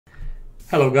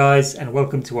Hello guys, and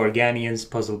welcome to Arghanion's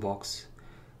Puzzlebox.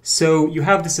 So you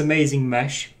have this amazing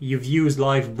mesh, you've used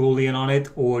Live Boolean on it,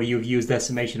 or you've used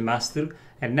Decimation Master,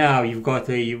 and now you've got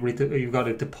a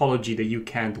topology that you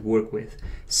can't work with.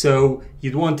 So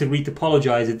you'd want to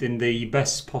retopologize it in the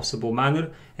best possible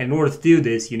manner, and in order to do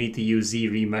this you need to use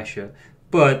Zremesher.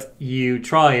 But you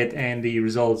try it and the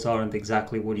results aren't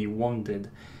exactly what you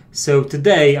wanted. So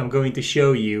today I'm going to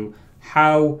show you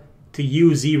how to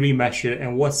use Zremesher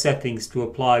and what settings to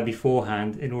apply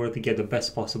beforehand in order to get the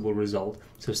best possible result.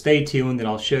 So stay tuned and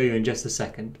I'll show you in just a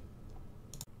second.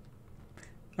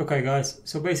 Okay guys,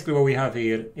 so basically what we have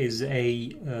here is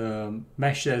a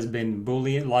mesh that has been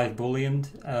live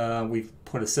booleaned. We've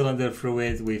put a cylinder through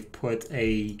it, we've put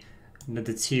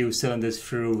another two cylinders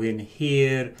through in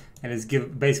here, and it's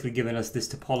basically given us this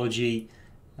topology,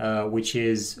 which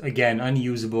is again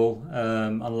unusable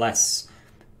unless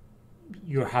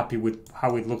you're happy with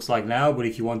how it looks like now. But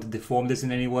if you want to deform this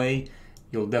in any way,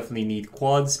 you'll definitely need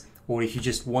quads, or if you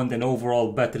just want an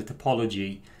overall better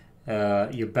topology,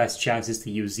 your best chance is to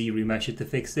use Zremesher to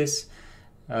fix this.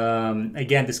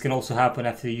 Again, this can also happen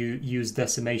after you use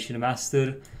Decimation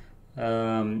Master.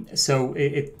 So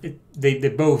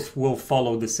they both will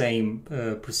follow the same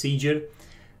procedure.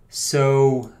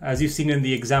 So as you've seen in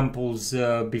the examples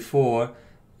before,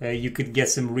 you could get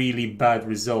some really bad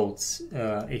results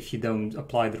if you don't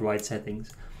apply the right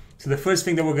settings. So the first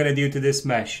thing that we're going to do to this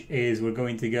mesh is we're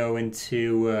going to go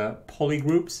into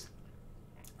Polygroups,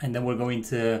 and then we're going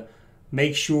to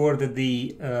make sure that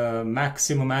the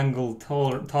maximum angle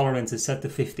tolerance is set to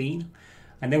 15,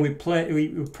 and then we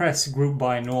press Group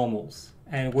by Normals.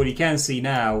 And what you can see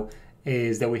now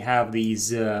is that we have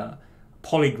these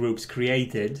polygroups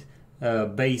created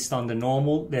based on the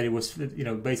normal that it was,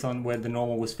 based on where the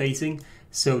normal was facing.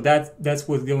 So that's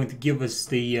what's going to give us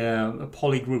the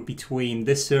polygroup between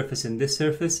this surface and this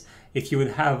surface. If you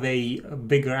would have a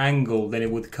bigger angle, then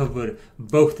it would cover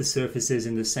both the surfaces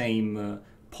in the same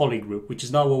polygroup, which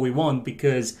is not what we want,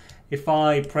 because if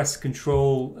I press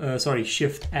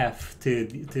Shift F to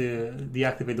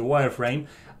deactivate the wireframe,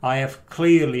 I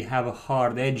clearly have a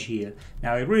hard edge here.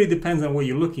 Now it really depends on what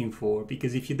you're looking for,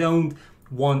 because if you don't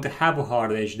want to have a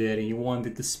hard edge there and you want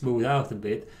it to smooth out a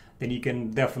bit, then you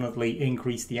can definitely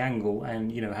increase the angle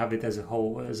and have it as a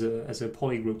whole, as a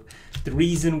polygroup. The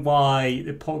reason why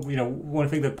one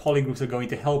thing that polygroups are going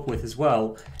to help with as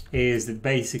well is that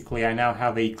basically I now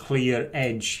have a clear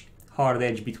edge, hard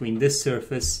edge between this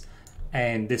surface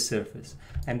and this surface,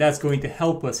 and that's going to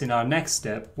help us in our next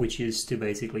step, which is to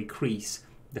basically crease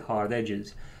the hard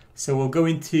edges. So we'll go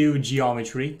into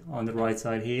geometry on the right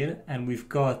side here, and we've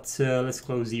got, let's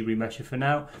close Zremesher for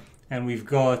now, and we've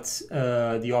got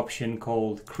the option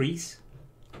called crease.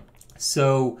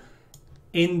 So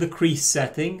in the crease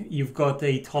setting, you've got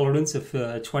a tolerance of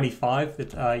 25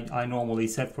 that I normally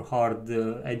set for hard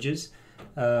edges,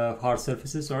 hard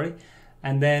surfaces, sorry.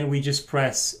 And then we just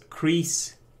press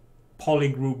crease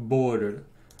polygroup border,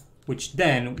 which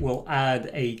then will add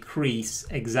a crease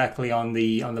exactly on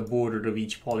the border of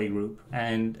each polygroup.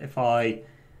 And if I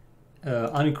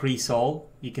uncrease all,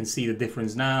 you can see the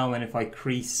difference now, and if I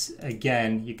crease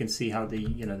again, you can see how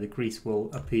the crease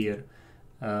will appear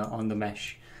on the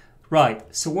mesh. Right,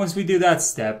 so once we do that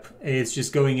step, it's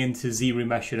just going into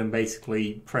Zremesher and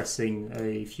basically pressing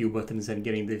a few buttons and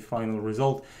getting the final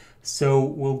result. So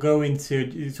we'll go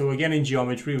into, so again in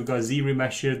geometry, we've got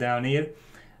Zremesher down here,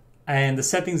 and the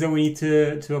settings that we need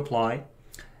to apply.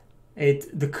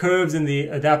 The curves and the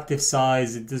adaptive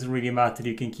size, it doesn't really matter.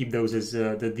 You can keep those as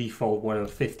the default, whatever,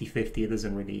 50-50. It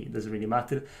doesn't really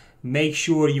matter. Make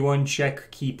sure you uncheck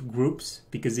keep groups,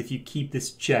 because if you keep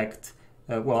this checked,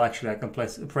 well, actually I can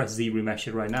press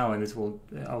Zremesher right now, and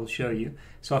I will show you.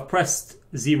 So I've pressed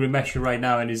Zremesher right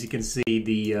now, and as you can see,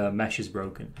 the mesh is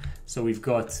broken. So we've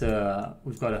got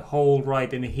a hole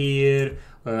right in here.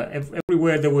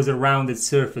 Everywhere there was a rounded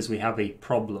surface, we have a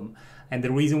problem. And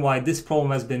the reason why this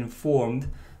problem has been formed,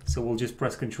 so we'll just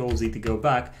press Ctrl Z to go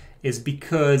back, is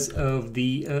because of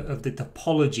the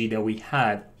topology that we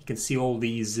had. You can see all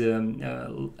these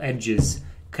edges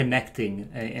connecting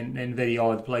in very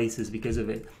odd places because of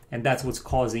it, and that's what's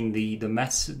causing the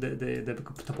mess, the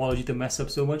topology to mess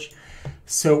up so much.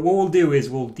 So what we'll do is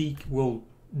we'll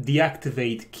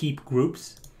deactivate keep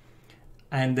groups,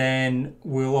 and then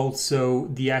we'll also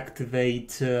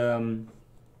deactivate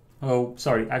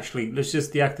let's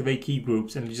just deactivate key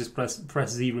groups and just press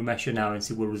Zremesher now and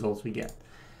see what results we get.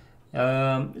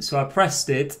 So I pressed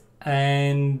it,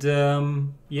 and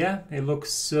yeah, it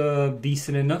looks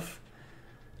decent enough.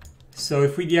 So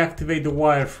if we deactivate the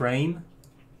wireframe,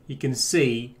 you can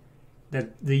see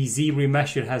that the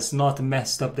Zremesher has not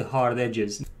messed up the hard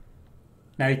edges.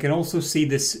 Now you can also see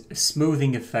this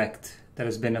smoothing effect that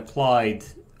has been applied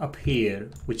up here,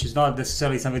 which is not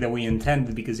necessarily something that we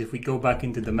intended, because if we go back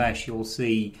into the mesh, you'll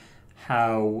see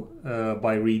how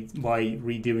by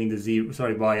undoing the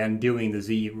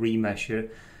Z remesher,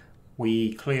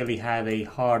 we clearly had a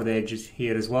hard edge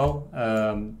here as well.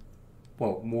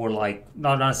 Well, more like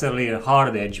not necessarily a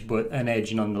hard edge, but an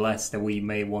edge nonetheless that we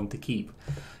may want to keep.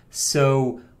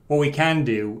 So what we can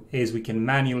do is we can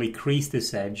manually crease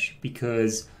this edge,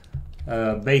 because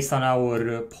based on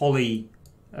our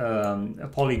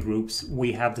polygroups,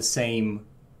 we have the same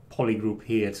polygroup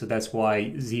here. So that's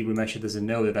why Zremesher doesn't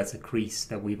know that that's a crease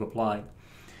that we've applied.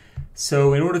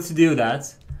 So in order to do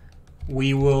that,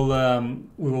 we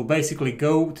will basically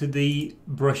go to the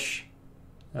brush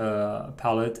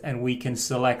palette, and we can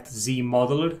select Z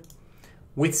Modeler.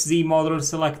 With Z Modeler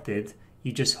selected,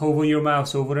 you just hover your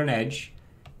mouse over an edge,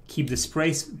 keep the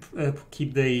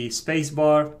space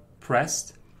bar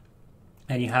pressed,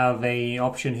 and you have an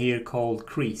option here called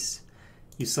Crease.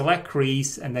 You select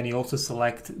Crease, and then you also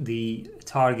select the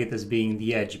target as being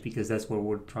the edge, because that's what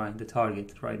we're trying to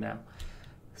target right now.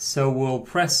 So we'll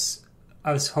press,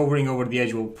 I was hovering over the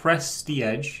edge, we'll press the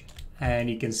edge, and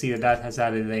you can see that that has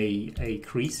added a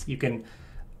crease. You can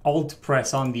Alt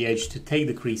press on the edge to take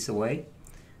the crease away.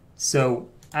 So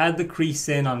add the crease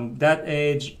in on that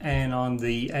edge and on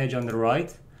the edge on the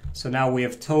right. So now we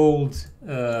have told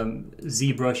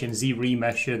ZBrush and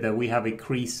Zremesher that we have a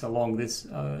crease along this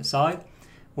side.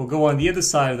 We'll go on the other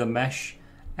side of the mesh,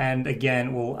 and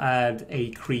again we'll add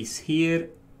a crease here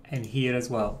and here as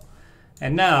well.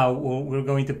 And now we're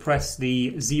going to press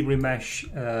the Zremesh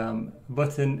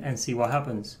button and see what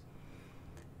happens.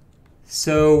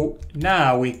 So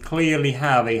now we clearly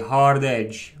have a hard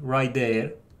edge right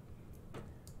there,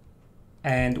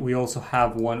 and we also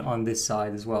have one on this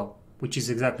side as well, which is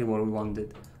exactly what we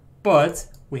wanted. But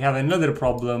we have another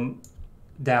problem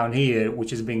down here, which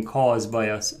has been caused by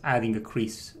us adding a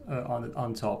crease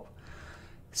on top.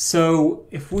 So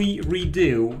if we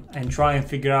redo and try and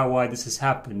figure out why this has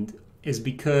happened, is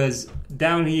because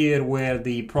down here where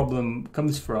the problem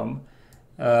comes from,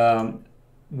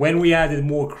 when we added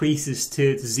more creases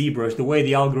to ZBrush, the way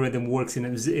the algorithm works in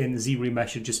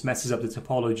Zremesher just messes up the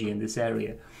topology in this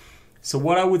area. So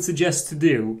what I would suggest to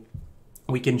do,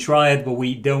 we can try it, but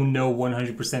we don't know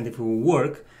 100% if it will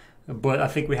work, but I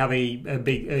think we have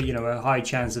a high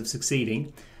chance of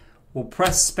succeeding. We'll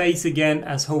press space again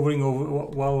as hovering over,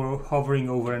 while we're hovering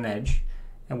over an edge,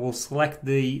 and we'll select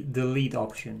the delete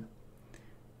option.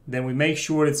 Then we make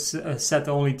sure it's set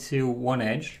only to one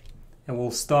edge, and we'll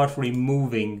start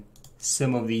removing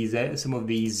some of these edges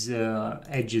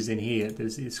in here.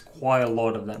 There's quite a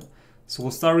lot of them. So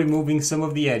we'll start removing some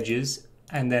of the edges,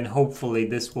 and then hopefully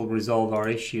this will resolve our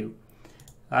issue.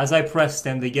 As I press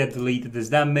them, they get deleted. There's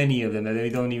that many of them that they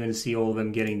don't even see all of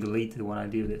them getting deleted when I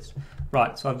do this.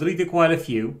 Right, so I've deleted quite a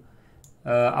few.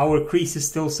 Our crease is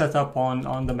still set up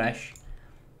on the mesh,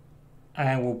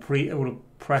 and we'll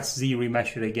press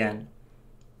Zremesher again,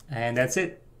 and that's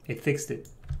it. It fixed it.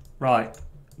 Right,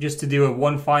 just to do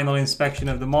one final inspection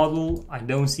of the model, I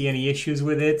don't see any issues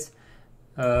with it.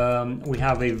 We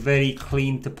have a very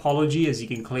clean topology, as you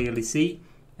can clearly see,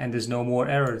 and there's no more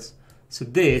errors. So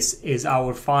this is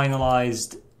our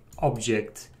finalized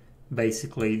object,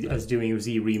 basically, as doing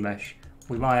Zremesh.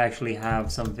 We might actually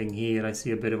have something here. I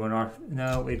see a bit of an arc.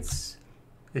 No, it's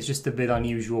just a bit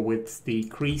unusual with the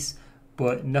crease,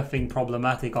 but nothing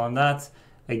problematic on that.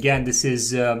 Again, this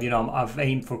is, I've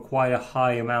aimed for quite a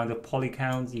high amount of poly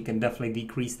count. You can definitely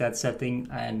decrease that setting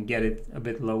and get it a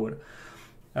bit lower,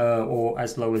 or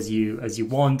as low as you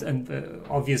want. And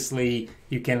obviously,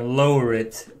 you can lower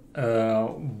it,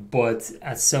 but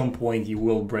at some point you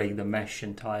will break the mesh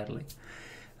entirely.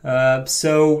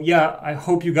 So yeah, I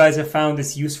hope you guys have found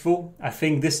this useful. I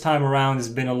think this time around there's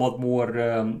been a lot more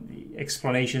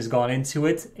explanations gone into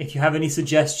it. If you have any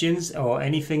suggestions or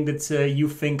anything that you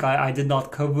think I did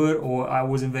not cover or I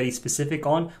wasn't very specific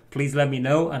on, please let me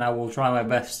know, and I will try my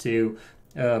best to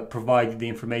provide you the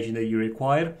information that you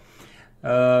require.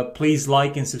 Please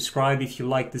like and subscribe if you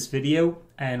like this video,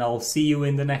 and I'll see you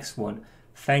in the next one.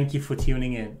 Thank you for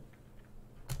tuning in.